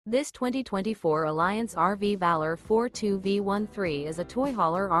This 2024 Alliance RV Valor 42V13 is a toy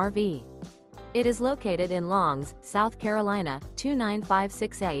hauler RV. It is located in Longs, South Carolina,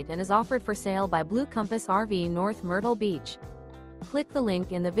 29568 and is offered for sale by Blue Compass RV North Myrtle Beach. Click the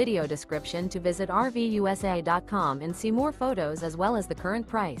link in the video description to visit RVUSA.com and see more photos as well as the current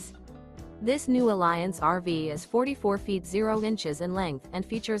price. This new Alliance RV is 44 feet 0 inches in length and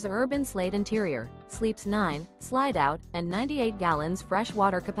features an Urban Slate interior, sleeps 9, Slideout, and 98 gallons fresh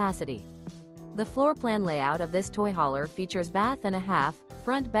water capacity. The floor plan layout of this toy hauler features bath and a half,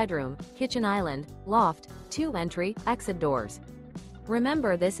 front bedroom, kitchen island, loft, 2 entry, exit doors.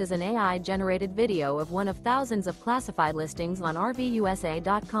 Remember, this is an AI-generated video of one of thousands of classified listings on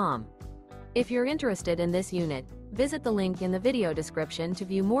RVUSA.com. If you're interested in this unit, visit the link in the video description to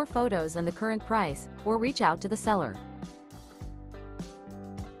view more photos and the current price, or reach out to the seller.